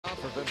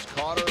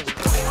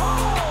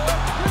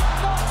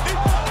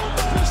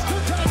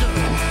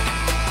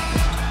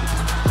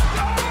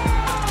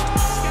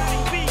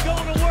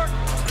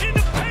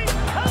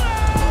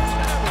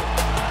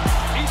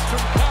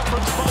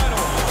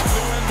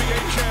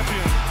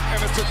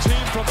It's a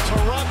team from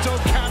Toronto,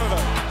 Canada.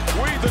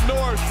 We, the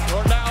North,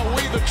 are now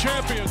we, the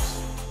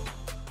champions.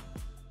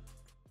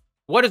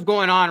 What is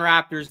going on,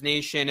 Raptors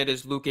Nation? It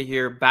is Luca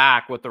here,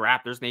 back with the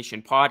Raptors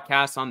Nation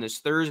podcast on this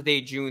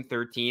Thursday, June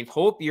 13th.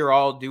 Hope you're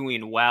all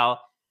doing well.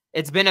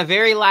 It's been a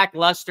very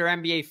lackluster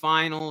NBA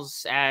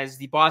Finals as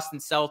the Boston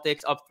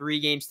Celtics up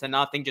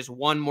 3-0, just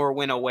one more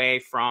win away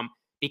from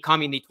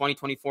becoming the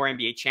 2024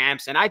 NBA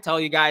champs. And I tell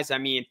you guys, I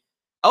mean,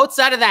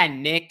 outside of that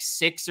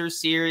Knicks-Sixers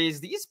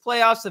series, these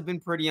playoffs have been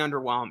pretty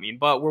underwhelming.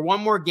 But we're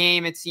one more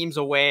game, it seems,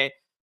 away.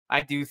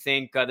 I do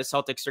think the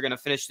Celtics are going to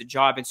finish the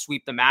job and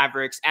sweep the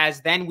Mavericks,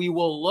 as then we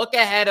will look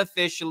ahead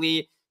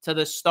officially to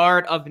the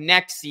start of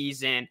next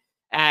season,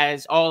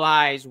 as all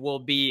eyes will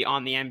be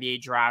on the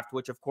NBA draft,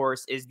 which, of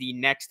course, is the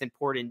next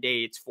important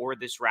dates for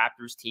this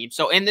Raptors team.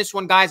 So in this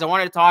one, guys, I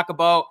wanted to talk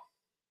about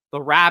the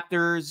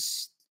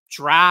Raptors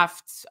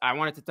draft. I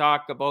wanted to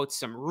talk about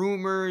some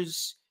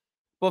rumors.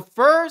 But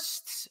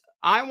first,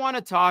 I want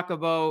to talk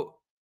about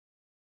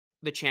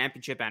the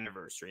championship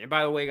anniversary. And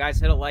by the way, guys,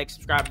 hit a like,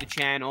 subscribe to the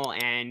channel,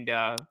 and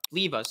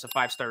leave us a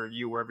 5-star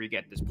review wherever you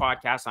get this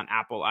podcast, on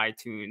Apple,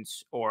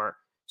 iTunes, or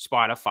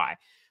Spotify.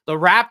 The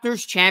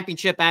Raptors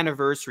championship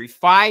anniversary,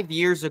 5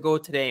 years ago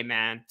today,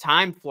 man.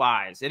 Time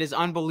flies. It is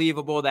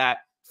unbelievable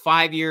that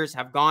 5 years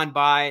have gone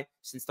by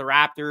since the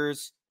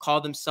Raptors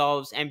called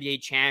themselves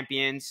NBA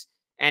champions.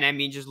 And I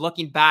mean, just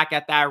looking back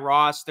at that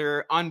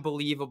roster,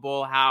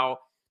 unbelievable how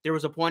there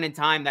was a point in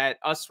time that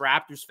us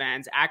Raptors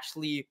fans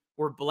actually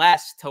were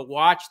blessed to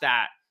watch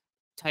that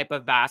type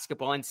of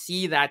basketball and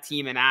see that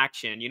team in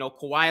action. You know,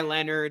 Kawhi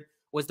Leonard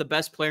was the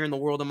best player in the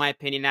world, in my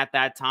opinion, at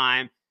that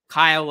time.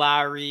 Kyle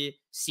Lowry,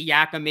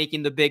 Siakam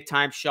making the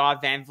big-time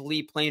shot, Van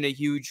Vliet playing a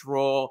huge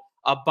role,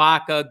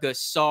 Ibaka,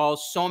 Gasol,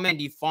 so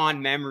many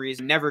fond memories.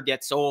 Never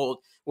gets old,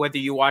 whether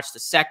you watch the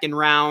second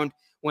round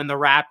when the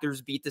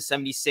Raptors beat the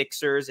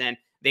 76ers and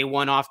they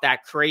won off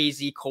that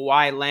crazy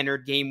Kawhi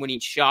Leonard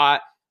game-winning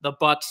shot, the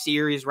Bucks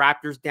series,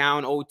 Raptors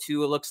down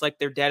 0-2. It looks like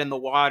they're dead in the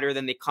water.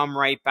 Then they come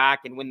right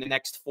back and win the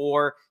next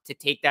 4 to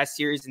take that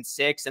series in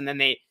 6. And then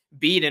they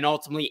beat and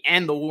ultimately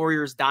end the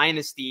Warriors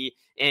dynasty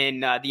in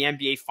the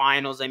NBA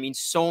Finals. I mean,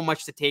 so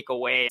much to take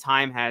away.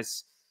 Time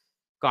has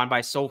gone by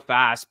so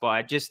fast,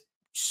 but just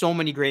so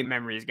many great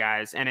memories,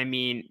 guys. And I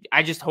mean,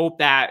 I just hope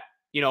that,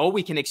 you know,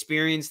 we can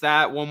experience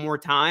that one more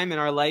time in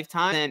our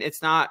lifetime. And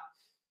it's not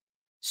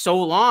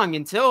so long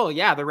until,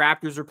 yeah, the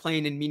Raptors are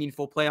playing in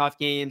meaningful playoff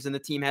games and the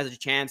team has a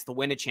chance to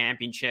win a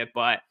championship.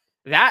 But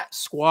that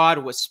squad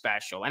was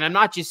special. And I'm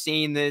not just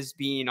saying this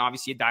being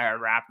obviously a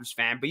diehard Raptors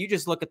fan, but you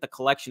just look at the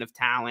collection of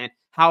talent,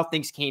 how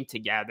things came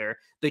together,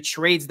 the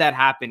trades that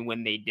happened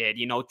when they did,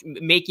 you know,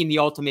 making the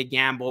ultimate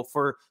gamble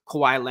for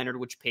Kawhi Leonard,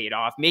 which paid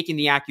off, making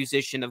the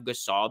acquisition of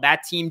Gasol,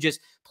 that team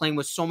just playing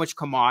with so much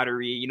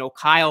camaraderie, you know,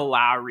 Kyle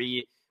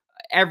Lowry,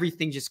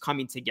 everything just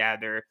coming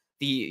together.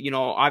 You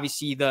know,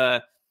 obviously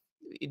the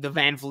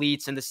Van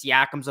Vliets and the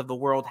Siakams of the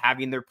world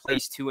having their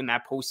place too in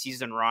that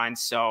postseason run.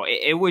 So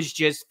it was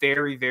just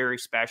very, very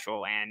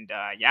special. And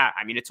yeah,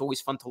 I mean, it's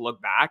always fun to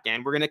look back,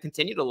 and we're going to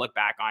continue to look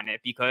back on it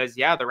because,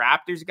 yeah, the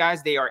Raptors,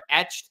 guys, they are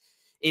etched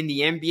in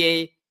the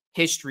NBA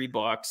history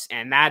books,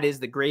 and that is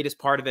the greatest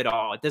part of it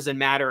all. It doesn't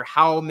matter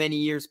how many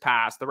years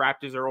pass, the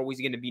Raptors are always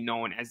going to be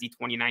known as the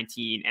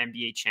 2019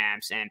 NBA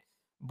champs. And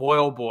boy,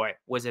 oh boy,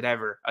 was it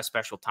ever a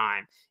special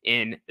time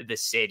in the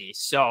city.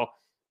 So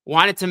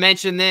wanted to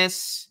mention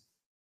this,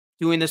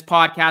 doing this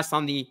podcast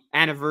on the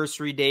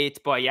anniversary date.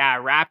 But yeah,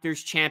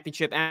 Raptors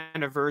championship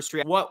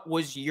anniversary. What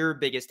was your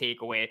biggest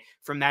takeaway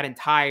from that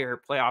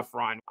entire playoff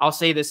run? I'll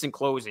say this in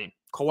closing.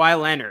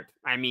 Kawhi Leonard,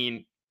 I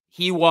mean,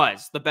 he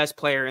was the best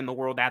player in the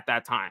world at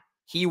that time.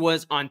 He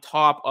was on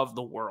top of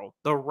the world.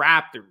 The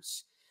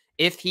Raptors,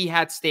 if he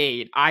had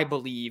stayed, I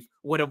believe,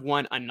 would have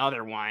won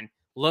another one.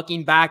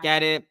 Looking back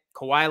at it,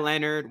 Kawhi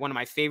Leonard, one of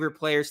my favorite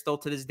players still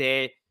to this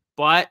day.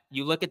 But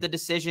you look at the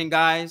decision,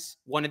 guys,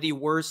 one of the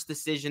worst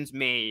decisions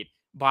made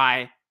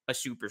by a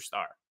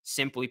superstar,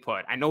 simply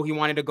put. I know he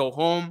wanted to go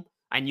home.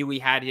 I knew he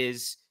had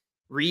his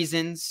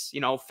reasons, you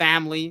know,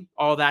 family,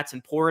 all that's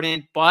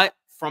important. But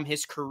from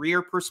his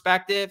career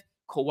perspective,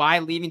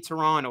 Kawhi leaving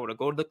Toronto to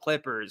go to the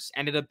Clippers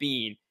ended up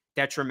being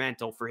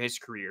detrimental for his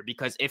career,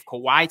 because if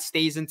Kawhi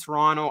stays in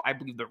Toronto, I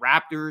believe the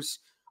Raptors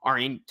are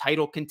in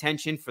title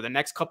contention for the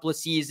next couple of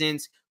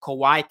seasons.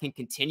 Kawhi can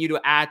continue to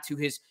add to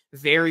his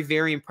very,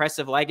 very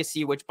impressive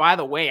legacy, which, by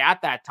the way,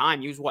 at that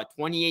time, he was,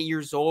 28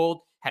 years old,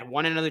 had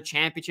won another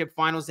championship,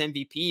 finals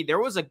MVP. There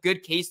was a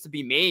good case to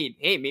be made.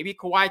 Hey, maybe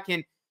Kawhi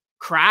can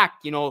crack,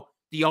 you know,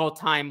 the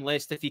all-time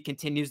list if he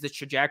continues the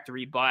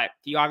trajectory. But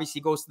he obviously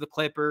goes to the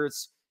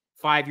Clippers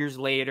 5 years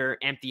later,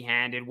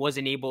 empty-handed,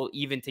 wasn't able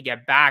even to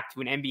get back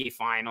to an NBA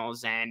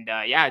Finals. And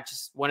yeah,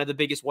 just one of the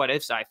biggest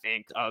what-ifs, I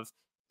think, of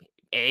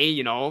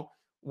you know,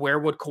 where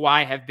would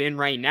Kawhi have been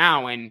right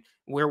now, and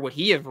where would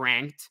he have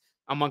ranked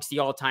amongst the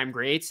all-time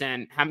greats,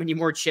 and how many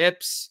more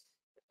chips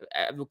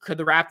could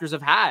the Raptors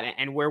have had,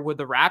 and where would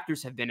the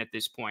Raptors have been at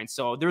this point?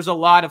 So there's a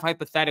lot of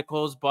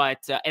hypotheticals, but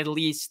at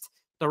least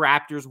the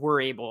Raptors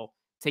were able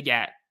to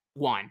get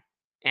one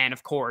And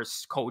of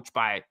course, coached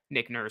by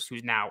Nick Nurse,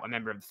 who's now a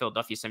member of the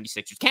Philadelphia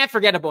 76ers. Can't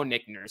forget about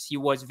Nick Nurse. He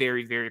was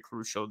very, very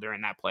crucial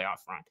during that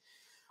playoff run.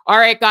 All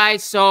right,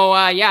 guys.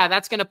 So, yeah,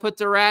 that's going to put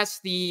to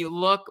rest the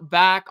look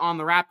back on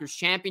the Raptors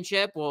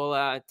championship.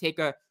 We'll take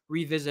a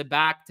revisit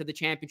back to the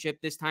championship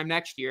this time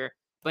next year.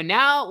 But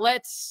now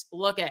let's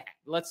look ahead.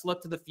 Let's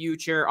look to the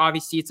future.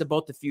 Obviously, it's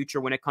about the future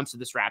when it comes to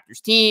this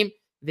Raptors team.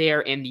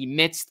 They're in the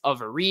midst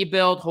of a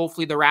rebuild.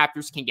 Hopefully, the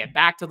Raptors can get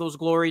back to those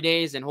glory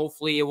days, and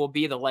hopefully it will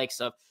be the likes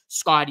of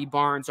Scotty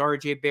Barnes,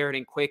 RJ Barrett,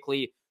 and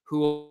Quickly,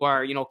 who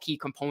are, key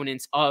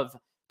components of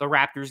the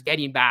Raptors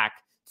getting back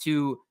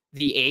to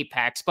the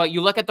apex. But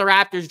you look at the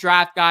Raptors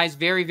draft, guys,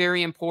 very,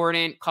 very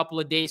important. Couple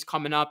of days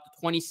coming up,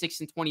 the 26th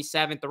and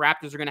 27th. The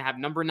Raptors are going to have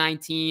number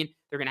 19.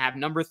 They're going to have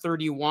number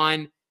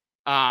 31.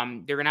 They're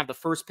going to have the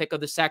first pick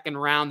of the second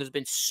round. There's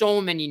been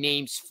so many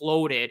names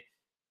floated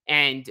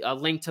and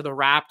linked to the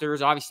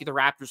Raptors. Obviously, the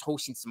Raptors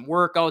hosting some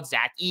workouts.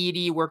 Zach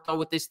Edey worked out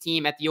with this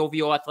team at the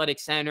OVO Athletic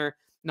Center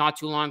not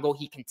too long ago.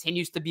 He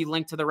continues to be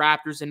linked to the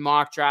Raptors in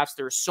mock drafts.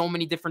 There are so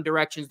many different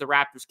directions the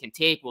Raptors can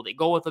take. Will they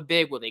go with a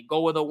big? Will they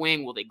go with a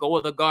wing? Will they go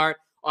with a guard?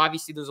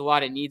 Obviously, there's a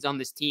lot of needs on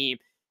this team.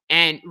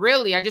 And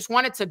really, I just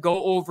wanted to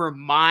go over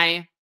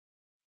my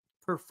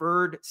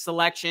preferred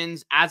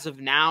selections as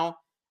of now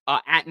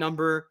at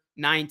number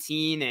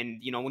 19.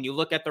 And, when you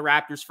look at the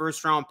Raptors'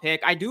 first-round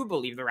pick, I do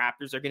believe the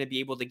Raptors are going to be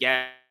able to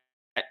get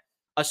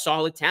a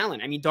solid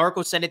talent. I mean,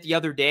 Darko said it the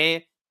other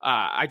day.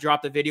 I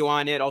dropped a video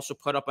on it, also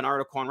put up an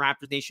article on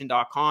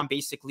RaptorsNation.com,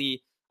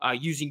 basically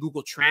using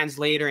Google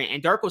Translator.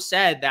 And Darko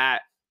said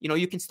that,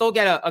 you can still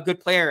get a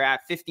good player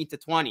at 15 to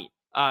 20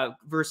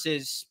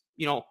 versus,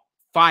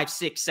 5,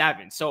 6,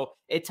 7. So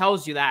it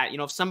tells you that,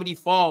 if somebody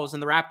falls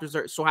and the Raptors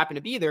are so happen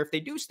to be there, if they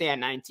do stay at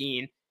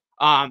 19,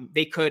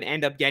 they could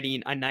end up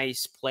getting a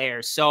nice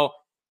player. So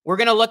we're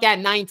going to look at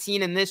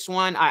 19 in this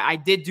one. I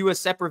did do a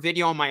separate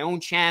video on my own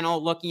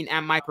channel looking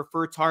at my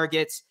preferred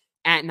targets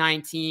at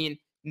 19.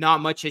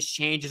 Not much has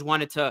changed. Just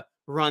wanted to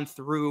run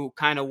through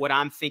kind of what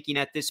I'm thinking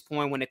at this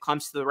point when it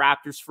comes to the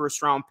Raptors'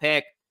 first-round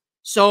pick.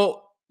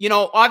 So,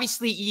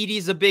 obviously Edey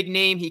is a big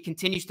name. He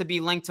continues to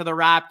be linked to the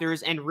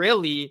Raptors, and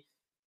really,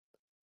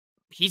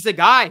 he's a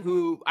guy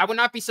who I would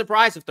not be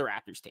surprised if the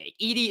Raptors take.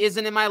 Edey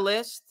isn't in my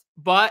list,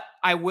 but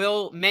I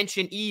will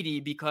mention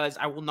Edey because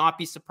I will not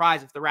be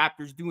surprised if the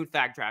Raptors do, in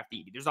fact, draft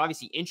Edey. There's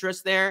obviously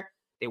interest there.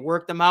 They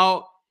worked them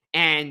out,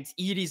 and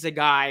Edey's a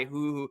guy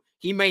who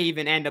he may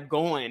even end up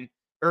going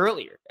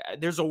earlier.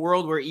 There's a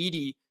world where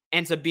Edey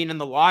ends up being in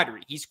the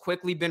lottery. He's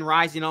quickly been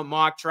rising up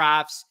mock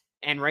drafts,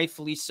 and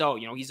rightfully so.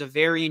 He's a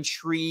very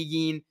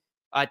intriguing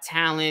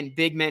talent,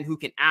 big man who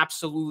can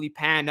absolutely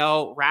pan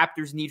out.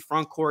 Raptors need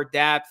front court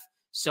depth.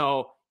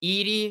 So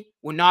Edey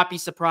would not be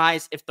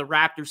surprised if the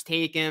Raptors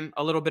take him.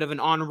 A little bit of an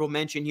honorable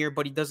mention here,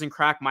 but he doesn't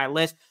crack my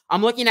list.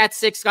 I'm looking at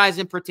 6 guys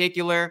in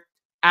particular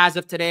as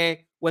of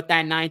today with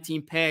that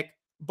 19 pick.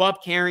 Bub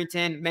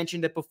Carrington,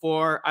 mentioned it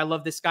before. I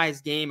love this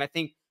guy's game. I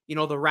think the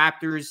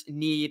Raptors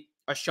need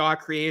a shot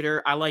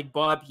creator. I like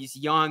Bub. He's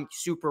young,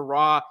 super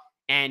raw,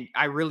 and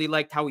I really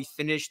liked how he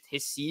finished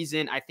his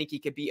season. I think he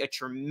could be a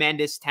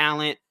tremendous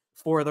talent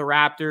for the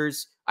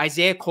Raptors.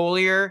 Isaiah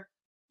Collier,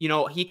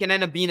 he can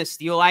end up being a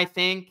steal, I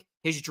think.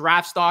 His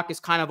draft stock is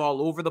kind of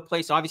all over the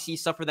place. Obviously, he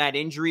suffered that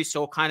injury,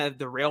 so it kind of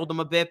derailed him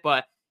a bit,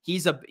 but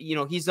he's a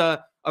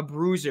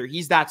bruiser.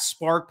 He's that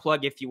spark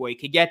plug, if you will. He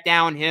could get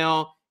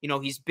downhill.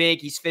 He's big.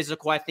 He's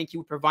physical. I think he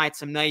would provide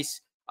some nice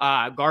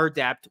guard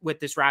depth with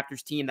this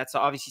Raptors team. That's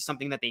obviously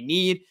something that they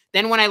need.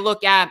 Then when I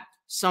look at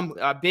some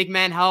big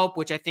man help,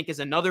 which I think is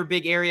another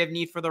big area of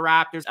need for the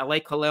Raptors, I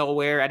like Khalil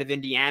Ware out of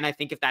Indiana. I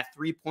think if that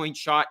three-point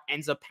shot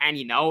ends up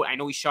panning out, I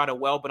know he shot it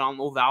well, but on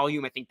low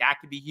volume, I think that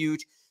could be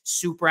huge.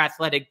 Super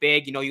athletic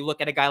big. You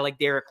look at a guy like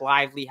Derek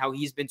Lively, how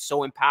he's been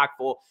so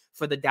impactful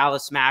for the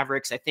Dallas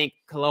Mavericks. I think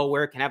Khalil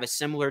Ware can have a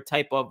similar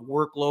type of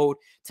workload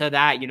to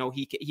that.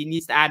 He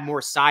needs to add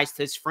more size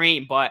to his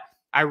frame, but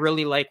I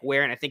really like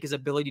Ware, and I think his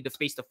ability to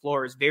face the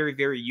floor is very,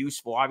 very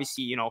useful.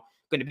 Obviously,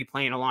 going to be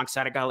playing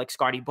alongside a guy like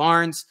Scotty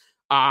Barnes.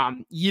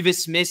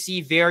 Yves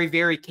Missy, very,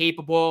 very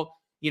capable,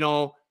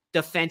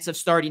 defensive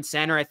starting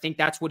center. I think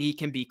that's what he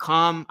can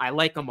become. I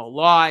like him a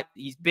lot.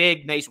 He's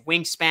big, nice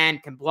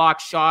wingspan, can block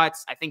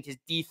shots. I think his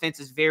defense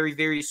is very,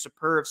 very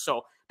superb.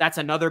 So that's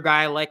another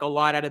guy I like a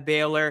lot out of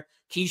Baylor.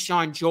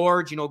 Keyshawn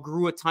George,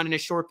 grew a ton in a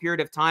short period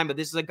of time, but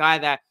this is a guy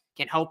that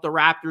can help the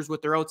Raptors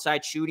with their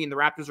outside shooting. The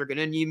Raptors are going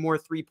to need more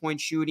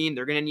three-point shooting.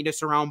 They're going to need to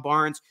surround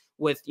Barnes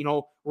with,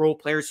 role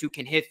players who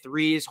can hit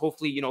threes.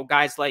 Hopefully,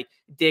 guys like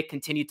Dick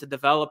continue to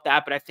develop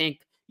that. But I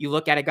think you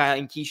look at a guy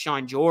like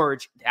Keyshawn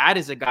George, that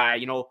is a guy,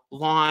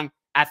 long,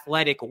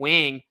 athletic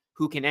wing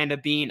who can end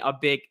up being a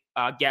big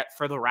get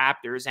for the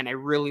Raptors. And I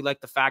really like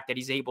the fact that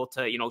he's able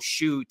to,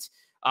 shoot,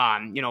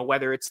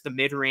 whether it's the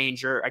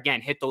mid-range or,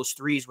 again, hit those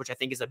threes, which I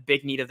think is a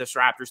big need of this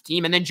Raptors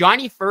team. And then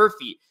Johnny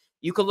Furphy,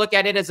 you could look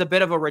at it as a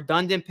bit of a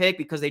redundant pick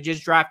because they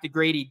just drafted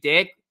Grady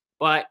Dick.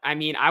 But,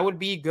 I would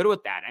be good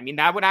with that.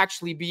 That would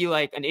actually be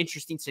like an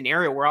interesting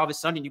scenario where all of a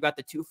sudden you got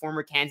the 2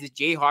 former Kansas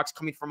Jayhawks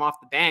coming from off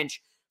the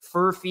bench.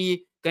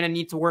 Furphy, going to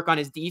need to work on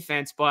his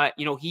defense, but,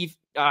 you know, he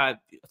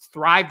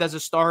thrived as a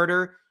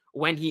starter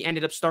when he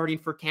ended up starting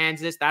for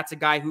Kansas. That's a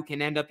guy who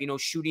can end up, you know,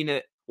 shooting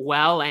it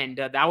well, and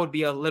that would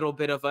be a little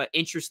bit of an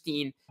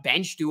interesting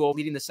bench duo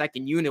leading the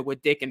second unit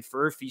with Dick and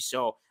Furphy.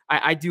 So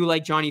I do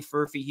like Johnny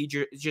Furphy. He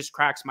just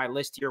cracks my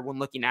list here when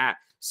looking at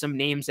some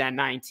names at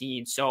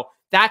 19. So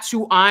that's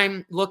who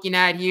I'm looking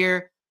at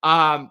here,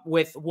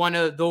 with one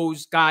of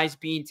those guys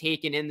being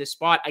taken in the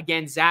spot.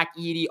 Again, Zach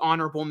Edey,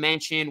 honorable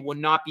mention. Would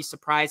not be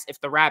surprised if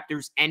the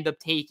Raptors end up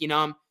taking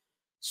him.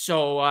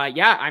 So,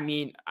 yeah, I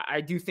mean,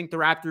 I do think the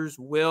Raptors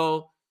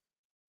will,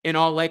 in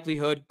all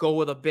likelihood, go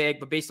with a big,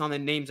 but based on the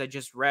names I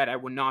just read, I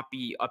would not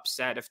be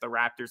upset if the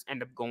Raptors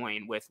end up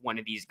going with one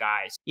of these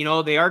guys. You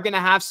know, they are going to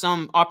have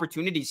some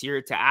opportunities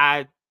here to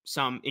add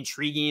some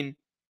intriguing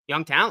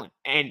young talent,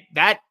 and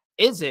that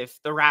is if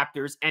the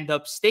Raptors end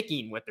up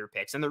sticking with their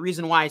picks. And the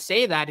reason why I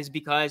say that is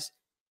because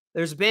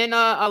there's been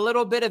a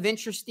little bit of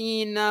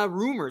interesting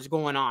rumors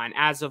going on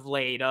as of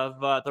late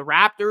of the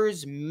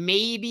Raptors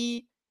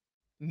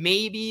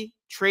maybe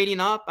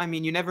trading up. I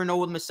mean, you never know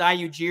with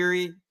Masai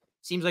Ujiri.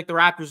 Seems like the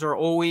Raptors are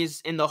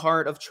always in the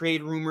heart of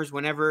trade rumors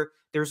whenever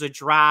there's a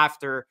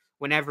draft or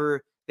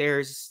whenever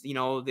there's, you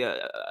know,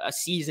 a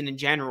season in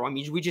general. I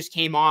mean, we just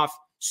came off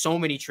so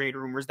many trade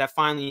rumors that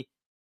finally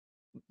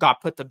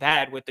got put to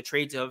bed with the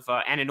trades of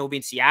Anunoby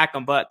and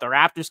Siakam. But the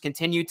Raptors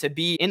continue to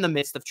be in the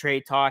midst of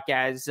trade talk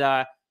as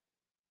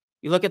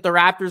you look at the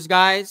Raptors,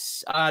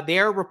 guys, they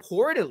are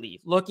reportedly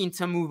looking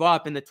to move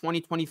up in the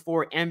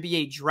 2024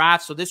 NBA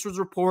draft. So this was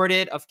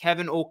reported of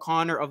Kevin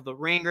O'Connor of The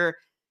Ringer.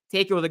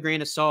 Take it with a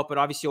grain of salt, but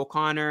obviously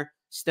O'Connor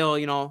still,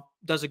 you know,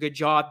 does a good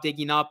job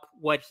digging up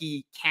what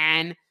he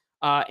can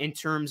in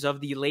terms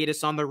of the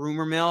latest on the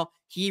rumor mill.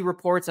 He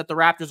reports that the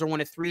Raptors are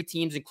one of 3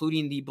 teams,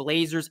 including the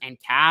Blazers and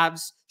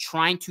Cavs,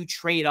 trying to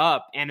trade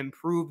up and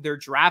improve their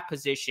draft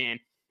position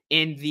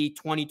in the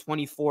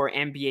 2024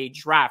 NBA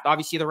draft.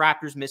 Obviously, the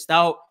Raptors missed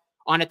out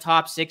on a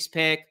top 6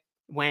 pick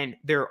when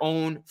their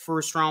own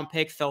first-round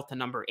pick fell to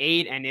number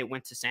 8, and it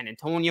went to San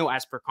Antonio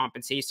as per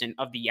compensation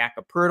of the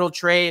Jakob Poeltl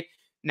trade.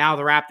 Now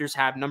the Raptors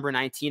have number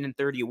 19 and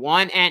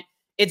 31, and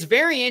it's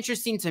very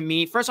interesting to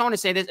me. First, I want to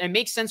say this. It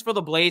makes sense for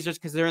the Blazers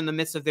because they're in the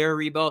midst of their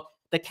rebuild.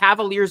 The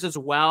Cavaliers as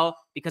well,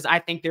 because I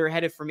think they're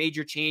headed for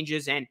major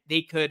changes, and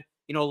they could,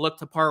 you know, look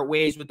to part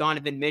ways with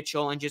Donovan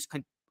Mitchell and just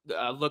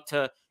look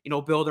to, you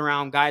know, build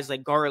around guys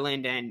like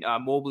Garland and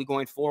Mobley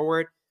going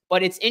forward.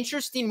 But it's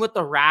interesting with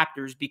the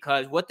Raptors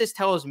because what this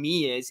tells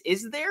me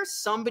is there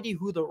somebody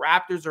who the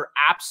Raptors are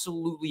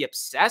absolutely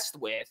obsessed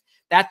with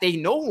that they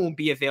know won't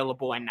be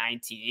available at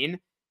 19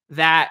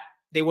 that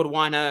they would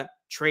want to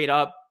trade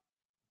up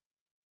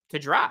to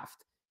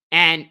draft?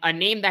 And a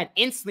name that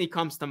instantly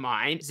comes to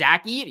mind,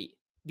 Zach Edey,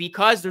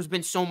 because there's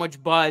been so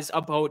much buzz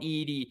about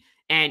Edey.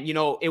 And, you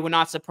know, it would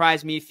not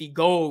surprise me if he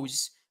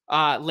goes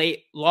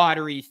late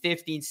lottery,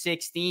 15,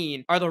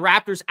 16. Are the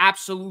Raptors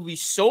absolutely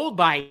sold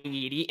by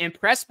Edey,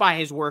 impressed by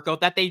his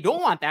workout, that they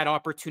don't want that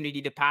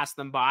opportunity to pass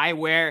them by,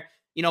 where,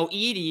 you know,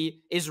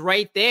 Edey is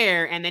right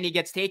there and then he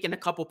gets taken a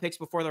couple picks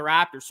before the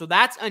Raptors? So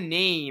that's a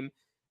name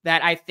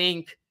that I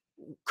think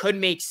could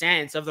make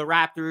sense of the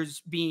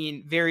Raptors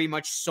being very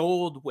much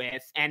sold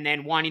with and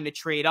then wanting to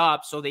trade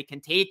up so they can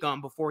take him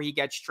before he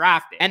gets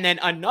drafted. And then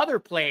another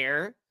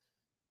player,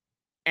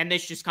 and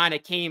this just kind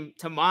of came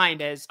to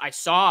mind as I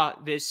saw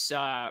this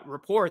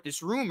report,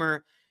 this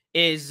rumor,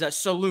 is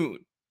Saloon.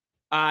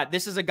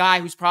 This is a guy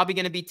who's probably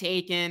going to be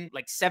taken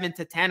like 7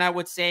 to 10, I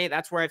would say.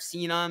 That's where I've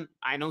seen him.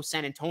 I know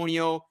San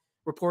Antonio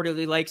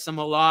reportedly likes him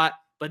a lot,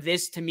 but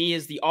this to me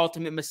is the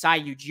ultimate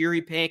Masai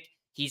Ujiri pick.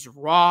 He's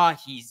raw,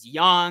 he's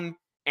young,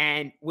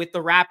 and with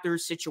the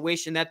Raptors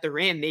situation that they're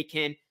in, they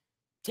can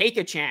take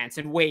a chance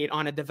and wait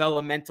on a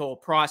developmental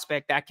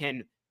prospect that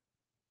can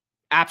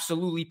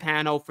absolutely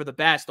pan out for the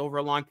best over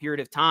a long period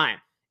of time.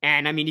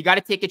 And I mean, you got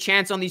to take a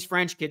chance on these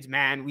French kids,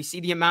 man. We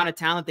see the amount of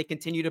talent they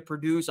continue to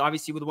produce,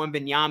 obviously with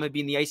Wembanyama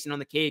being the icing on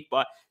the cake,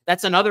 but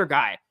that's another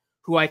guy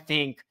who I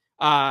think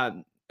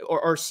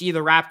or see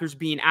the Raptors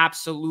being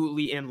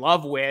absolutely in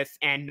love with,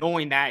 and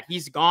knowing that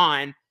he's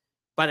gone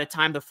by the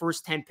time the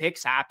first 10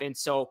 picks happen.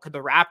 So could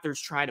the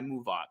Raptors try to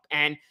move up?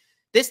 And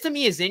this to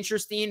me is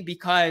interesting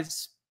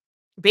because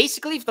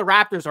basically if the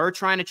Raptors are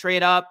trying to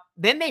trade up,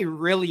 then they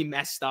really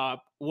messed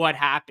up what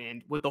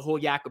happened with the whole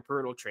Jakob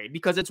Poeltl trade,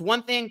 because it's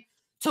one thing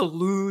to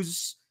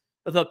lose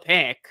the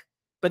pick,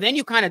 but then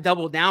you kind of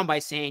double down by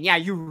saying, yeah,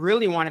 you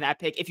really wanted that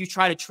pick if you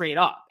try to trade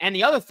up. And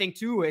the other thing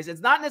too is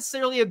it's not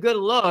necessarily a good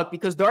look,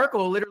 because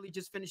Darko literally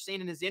just finished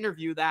saying in his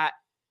interview that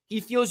he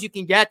feels you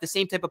can get the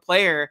same type of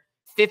player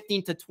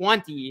 15 to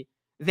 20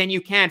 than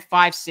you can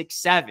 5, 6,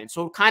 7.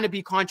 So it kind of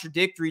be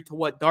contradictory to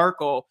what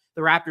Darko,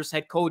 the Raptors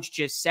head coach,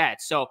 just said.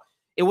 So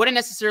it wouldn't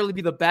necessarily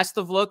be the best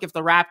of look if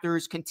the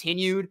Raptors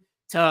continued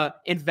to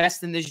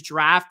invest in this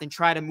draft and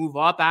try to move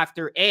up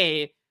after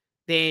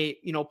they,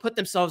 you know, put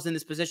themselves in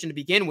this position to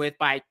begin with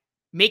by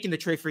making the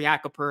trade for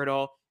Jakob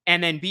Poeltl,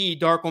 and then B,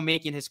 Darko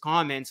making his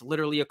comments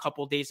literally a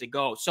couple days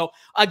ago. So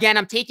again,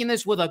 I'm taking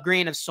this with a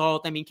grain of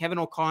salt. I mean, Kevin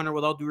O'Connor,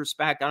 with all due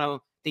respect, I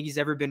don't think he's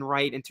ever been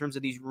right in terms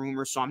of these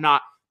rumors, so I'm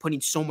not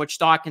putting so much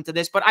stock into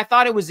this, but I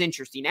thought it was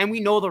interesting. And we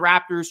know the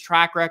Raptors'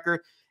 track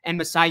record and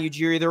Masai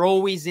Ujiri, they're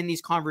always in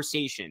these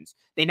conversations.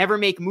 They never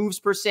make moves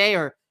per se,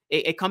 or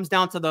it comes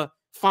down to the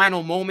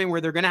final moment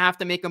where they're going to have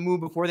to make a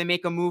move before they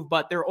make a move,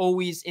 but they're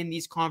always in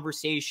these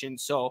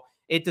conversations. So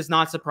it does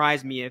not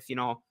surprise me if,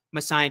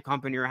 Masai and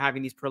company are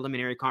having these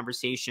preliminary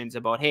conversations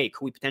about, hey,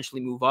 could we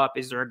potentially move up?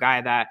 Is there a guy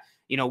that,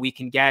 we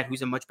can get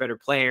who's a much better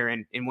player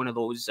in one of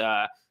those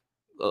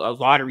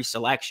lottery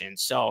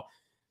selections? So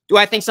do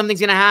I think something's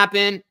going to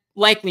happen?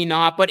 Likely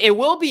not, but it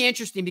will be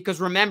interesting because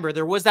remember,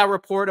 there was that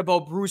report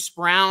about Bruce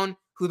Brown,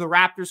 who the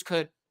Raptors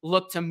could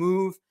look to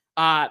move.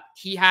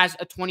 He has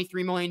a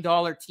 $23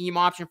 million team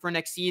option for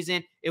next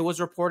season. It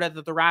was reported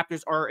that the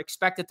Raptors are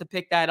expected to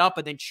pick that up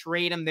and then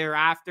trade him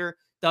thereafter.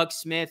 Doug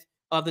Smith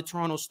of the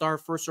Toronto Star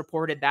first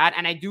reported that,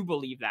 and I do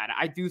believe that.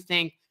 I do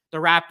think the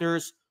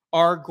Raptors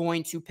are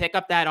going to pick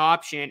up that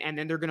option, and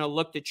then they're going to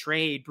look to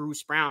trade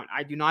Bruce Brown.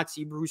 I do not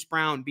see Bruce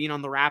Brown being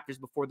on the Raptors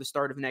before the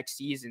start of next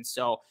season.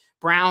 So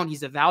Brown,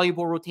 he's a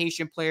valuable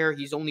rotation player.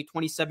 He's only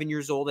 27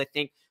 years old. I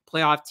think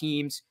playoff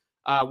teams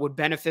would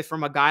benefit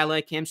from a guy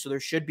like him, so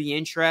there should be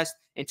interest.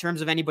 In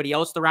terms of anybody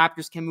else the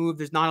Raptors can move,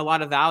 there's not a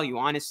lot of value,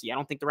 honestly. I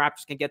don't think the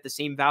Raptors can get the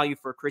same value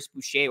for Chris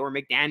Boucher or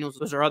McDaniels.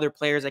 Those are other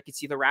players I could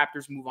see the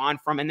Raptors move on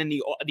from. And then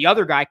the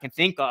other guy I can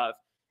think of,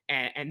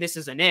 and this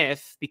is an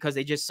if because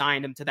they just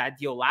signed him to that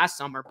deal last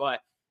summer, but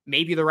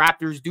maybe the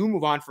Raptors do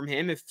move on from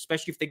him,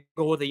 especially if they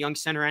go with a young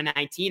center at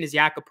 19, is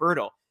Jakob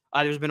Poeltl.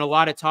 There's been a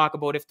lot of talk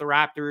about if the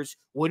Raptors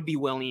would be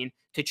willing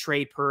to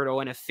trade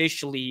Poeltl and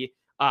officially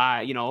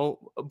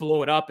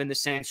blow it up in the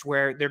sense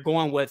where they're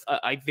going with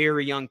a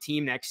very young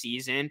team next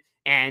season,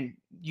 and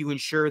you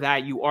ensure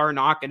that you are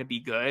not going to be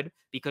good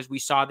because we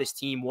saw this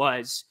team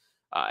was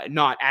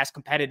not as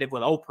competitive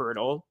without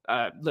Poeltl.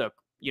 Look,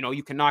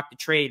 you can knock the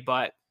trade,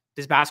 but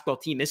this basketball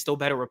team is still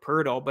better with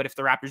Poeltl. But if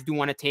the Raptors do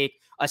want to take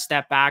a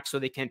step back so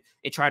they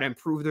try to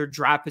improve their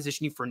draft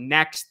positioning for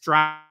next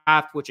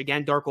draft, which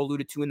again, Darko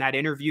alluded to in that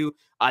interview,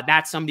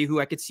 that's somebody who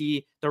I could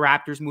see the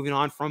Raptors moving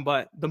on from,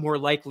 but the more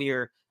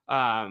likelier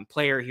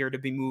player here to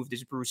be moved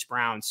is Bruce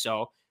Brown.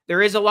 So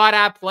there is a lot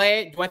at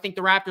play. Do I think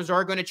the Raptors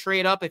are going to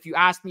trade up? If you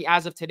ask me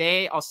as of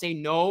today, I'll say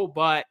no,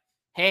 but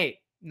hey,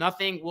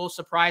 nothing will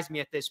surprise me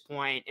at this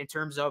point in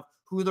terms of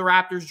who the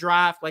Raptors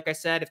draft. Like I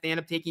said, if they end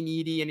up taking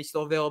Edey and he's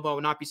still available, I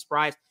would not be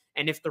surprised.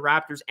 And if the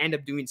Raptors end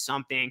up doing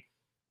something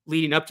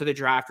leading up to the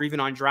draft or even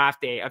on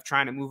draft day of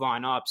trying to move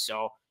on up.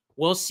 So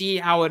we'll see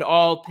how it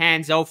all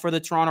pans out for the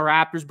Toronto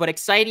Raptors. But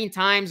exciting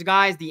times,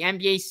 guys. The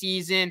NBA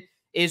season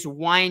is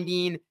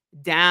winding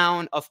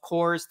down. Of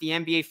course, the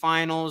NBA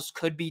Finals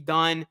could be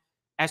done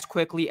as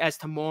quickly as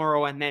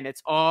tomorrow, and then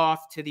it's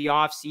off to the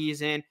off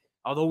season.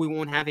 Although we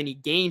won't have any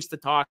games to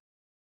talk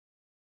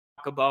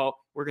about,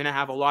 we're going to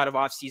have a lot of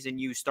off-season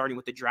news starting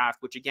with the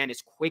draft, which again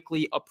is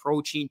quickly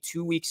approaching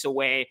 2 weeks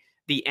away.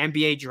 The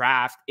NBA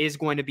draft is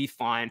going to be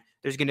fun.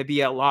 There's going to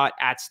be a lot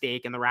at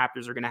stake, and the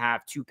Raptors are going to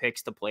have 2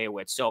 picks to play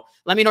with. So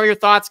let me know your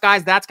thoughts,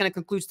 guys. That's going to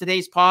conclude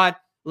today's pod.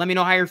 Let me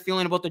know how you're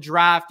feeling about the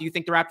draft. Do you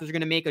think the Raptors are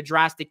going to make a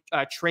drastic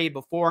trade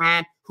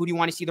beforehand? Who do you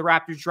want to see the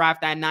Raptors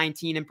draft at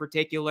 19 in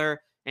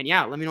particular? And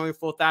yeah, let me know your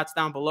full thoughts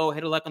down below.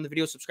 Hit a like on the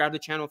video. Subscribe to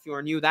the channel if you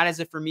are new. That is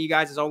it for me,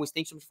 guys. As always,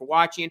 thanks so much for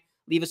watching.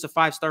 Leave us a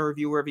 5-star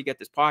review wherever you get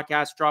this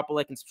podcast. Drop a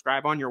like and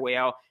subscribe on your way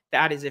out.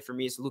 That is it for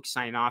me. It's Luke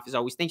signing off. As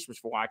always, thanks so much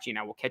for watching.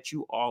 I will catch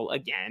you all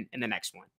again in the next one.